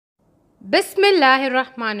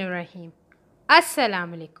बिस्मिल्लाहिर्रहमानिर्रहीम। अस्सलाम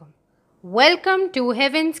वालेकुम। Welcome to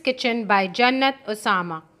havens kitchen bye जन्नत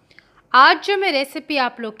उसामा। आज जो मैं रेसिपी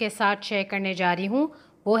आप लोग के साथ शेयर करने जा रही हूँ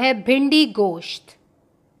वो है भिंडी गोश्त।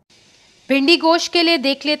 भिंडी गोश्त के लिए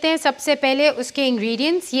देख लेते हैं सबसे पहले उसके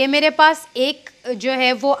इंग्रेडिएंट्स। ये मेरे पास एक जो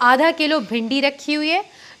है वो आधा किलो भिंडी रखी हुई है,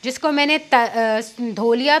 जिसको मैंने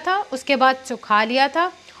धो लिया था, उसके बाद सुखा लिया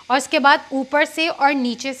था और उसके बाद ऊपर से और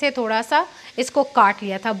नीचे से थोड़ा सा इसको काट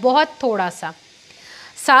लिया था, बहुत थोड़ा सा।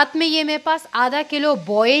 साथ में ये मेरे पास आधा किलो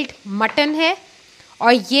बॉइल्ड मटन है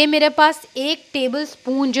और ये मेरे पास 1 टेबल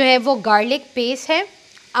स्पून जो है वो गार्लिक पेस्ट है।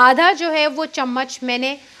 आधा जो है वो चम्मच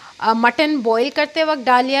मैंने मटन बॉईल करते वक्त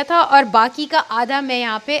डाल लिया था और बाकी का आधा मैं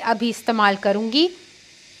यहाँ पे अभी इस्तेमाल करूँगी।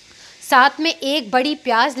 साथ में 1 बड़ी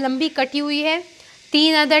प्याज लंबी कटी हुई है,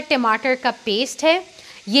 3 अदर टमाटर का पेस्ट है।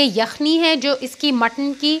 ये यखनी है जो इसकी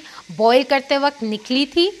मटन की बॉईल करते वक्त निकली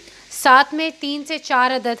थी। साथ में 3 से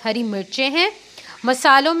 4 अदद हरी मिर्चें हैं।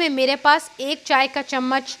 मसालों में मेरे पास 1 चाय का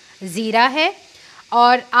चम्मच ज़ीरा है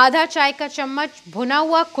और आधा चाय का चम्मच भुना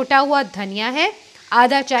हुआ कुटा हुआ धनिया है,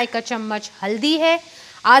 आधा चाय का चम्मच हल्दी है,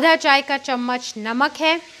 आधा चाय का चम्मच नमक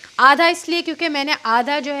है। आधा इसलिए क्योंकि मैंने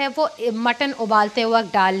आधा जो है वो मटन उबालते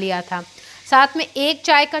वक्त डाल लिया था। साथ में 1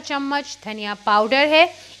 चाय का चम्मच धनिया पाउडर है,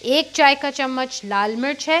 1 चाय का चम्मच लाल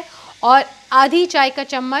मिर्च है और आधी चाय का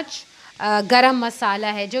चम्मच गरम मसाला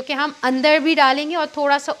है, जो कि हम अंदर भी डालेंगे और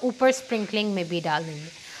थोड़ा सा ऊपर स्प्रिंकलिंग में भी डाल देंगे।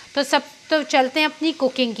 तो चलते हैं अपनी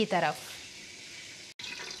कुकिंग की तरफ।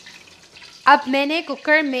 अब मैंने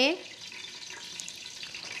कुकर में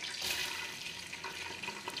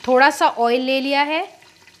थोड़ा सा ऑयल ले लिया है,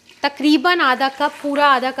 तकरीबन आधा कप, पूरा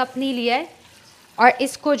आधा कप नहीं लिया है, और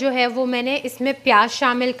इसको जो है वो मैंने इसमें प्याज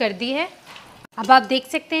शामिल कर दी है। अब आप देख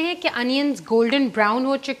सकते हैं कि अनियंस गोल्डन ब्राउन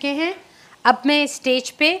हो चुके हैं। अब मैं इस स्टेज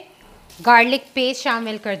पे गार्लिक पेस्ट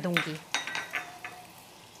शामिल कर दूंगी।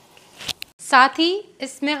 साथ ही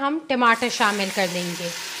इसमें हम टमाटर शामिल कर देंगे।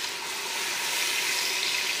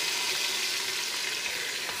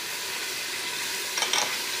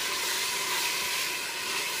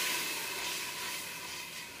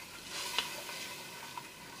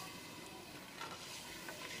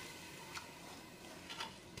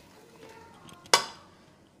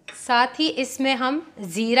 साथ ही इसमें हम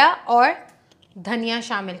ज़ीरा और धनिया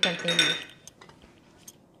शामिल कर देंगे।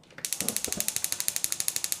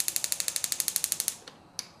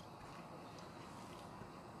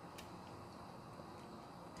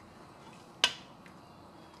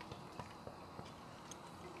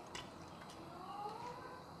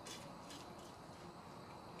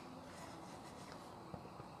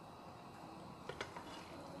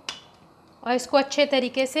 और इसको अच्छे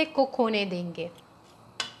तरीके से कुक होने देंगे।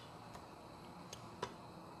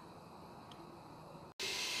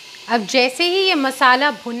 अब जैसे ही ये मसाला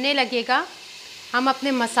भुनने लगेगा, हम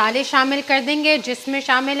अपने मसाले शामिल कर देंगे, जिसमें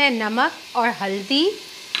शामिल है नमक और हल्दी,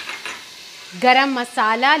 गरम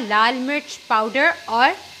मसाला, लाल मिर्च पाउडर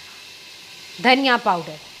और धनिया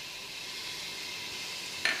पाउडर।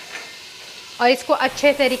 और इसको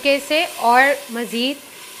अच्छे तरीके से और मज़ीद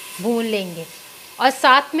भून लेंगे। और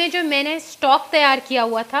साथ में जो मैंने स्टॉक तैयार किया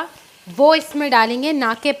हुआ था वो इसमें डालेंगे,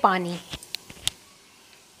 ना कि पानी।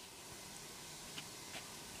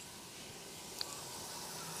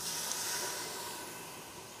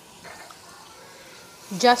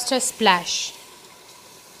 Just a splash.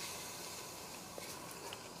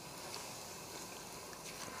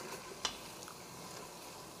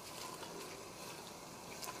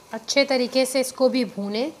 अच्छे तरीके से इसको भी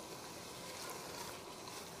भूनें।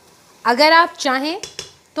 अगर आप चाहें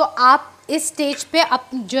तो आप इस स्टेज पे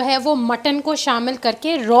जो है वो मटन को शामिल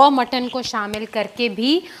करके, रॉ मटन को शामिल करके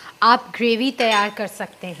भी आप ग्रेवी तैयार कर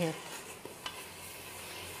सकते हैं।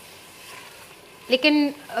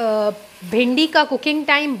 लेकिन भिंडी का कुकिंग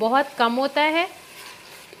टाइम बहुत कम होता है,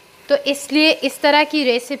 तो इसलिए इस तरह की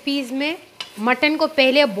रेसिपीज़ में मटन को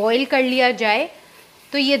पहले बॉईल कर लिया जाए,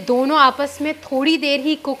 तो ये दोनों आपस में थोड़ी देर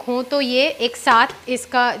ही कुक हों तो ये एक साथ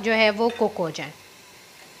इसका जो है वो कुक हो जाए।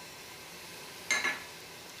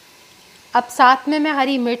 अब साथ में मैं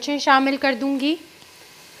हरी मिर्चें शामिल कर दूंगी।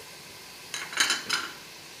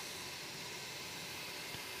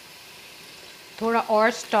 थोड़ा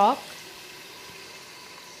और स्टॉक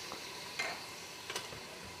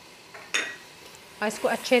और इसको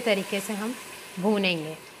अच्छे तरीके से हम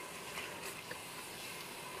भूनेंगे।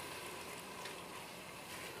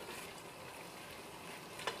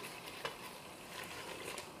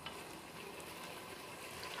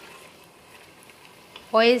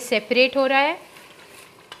 ऑयल सेपरेट हो रहा है।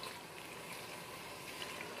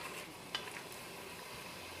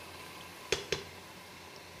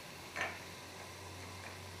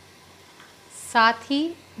 साथ ही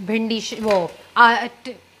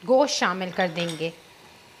गोश्त शामिल कर देंगे।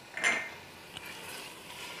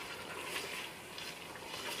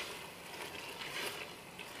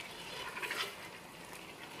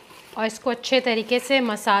 और इसको अच्छे तरीके से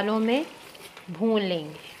मसालों में भून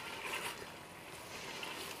लेंगे।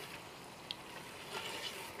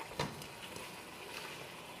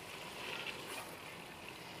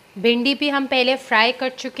 भिंडी भी हम पहले फ्राई कर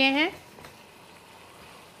चुके हैं।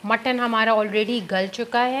 मटन हमारा ऑलरेडी गल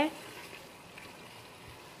चुका है।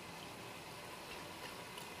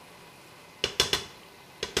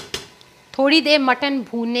 थोड़ी देर मटन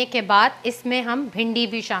भूनने के बाद इसमें हम भिंडी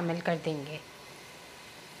भी शामिल कर देंगे।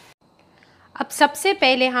 अब सबसे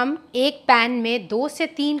पहले हम एक पैन में 2 से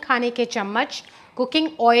 3 खाने के चम्मच कुकिंग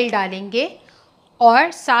ऑयल डालेंगे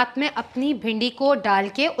और साथ में अपनी भिंडी को डाल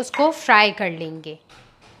के उसको फ्राई कर लेंगे।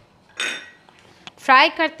 फ्राई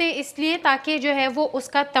करते इसलिए ताकि जो है वो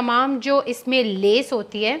उसका तमाम जो इसमें लेस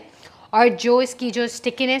होती है और जो इसकी जो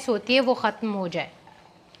स्टिकीनेस होती है वो ख़त्म हो जाए।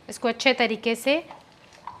 इसको अच्छे तरीके से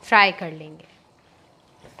फ्राई कर लेंगे,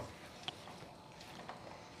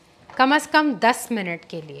 कम से कम 10 मिनट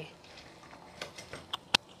के लिए।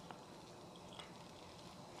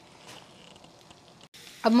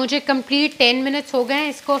 अब मुझे कंप्लीट 10 मिनट्स हो गए हैं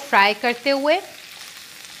इसको फ्राई करते हुए।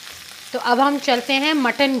 तो अब हम चलते हैं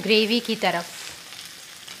मटन ग्रेवी की तरफ।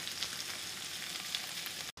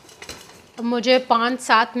 अब मुझे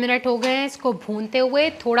 5-7 मिनट हो गए हैं इसको भूनते हुए।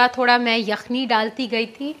 थोड़ा थोड़ा मैं यखनी डालती गई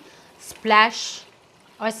थी, स्प्लैश,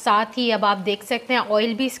 और साथ ही अब आप देख सकते हैं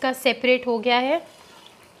ऑयल भी इसका सेपरेट हो गया है।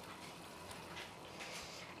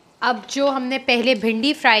 अब जो हमने पहले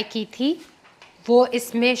भिंडी फ्राई की थी वो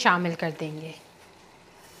इसमें शामिल कर देंगे।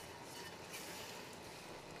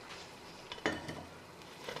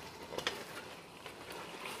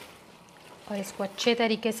 और इसको अच्छे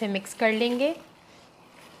तरीके से मिक्स कर लेंगे।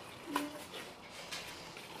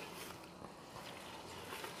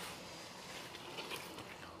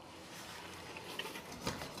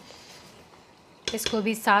 इसको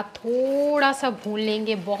भी साथ थोड़ा सा भून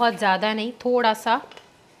लेंगे, बहुत ज़्यादा नहीं, थोड़ा सा।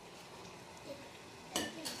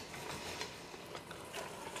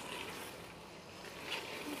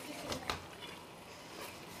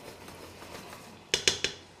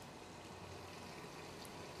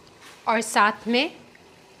 और साथ में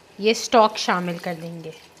ये स्टॉक शामिल कर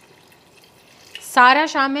देंगे। सारा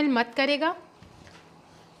शामिल मत करेगा,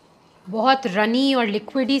 बहुत रनी और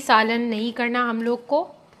लिक्विडी सालन नहीं करना हम लोग को।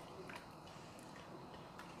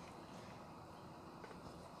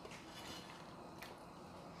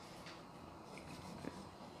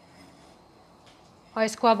 और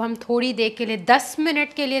इसको अब हम थोड़ी देर के लिए 10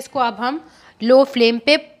 मिनट के लिए इसको अब हम लो फ्लेम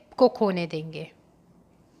पे कुक होने देंगे।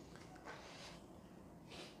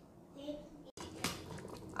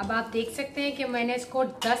 अब आप देख सकते हैं कि मैंने इसको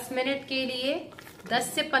 10 मिनट के लिए, 10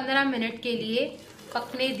 से 15 मिनट के लिए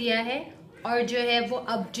पकने दिया है। और जो है वो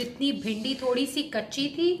अब जितनी भिंडी थोड़ी सी कच्ची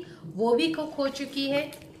थी वो भी कुक हो चुकी है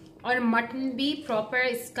और मटन भी प्रॉपर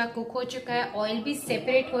इसका कुक हो चुका है, ऑयल भी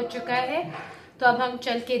सेपरेट हो चुका है। तो अब हम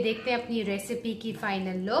चल के देखते हैं अपनी रेसिपी की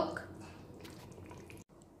फाइनल लुक।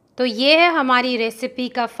 तो ये है हमारी रेसिपी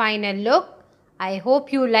का final look. I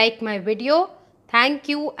hope you like my video. Thank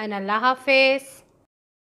you and अल्लाह हाफिज़।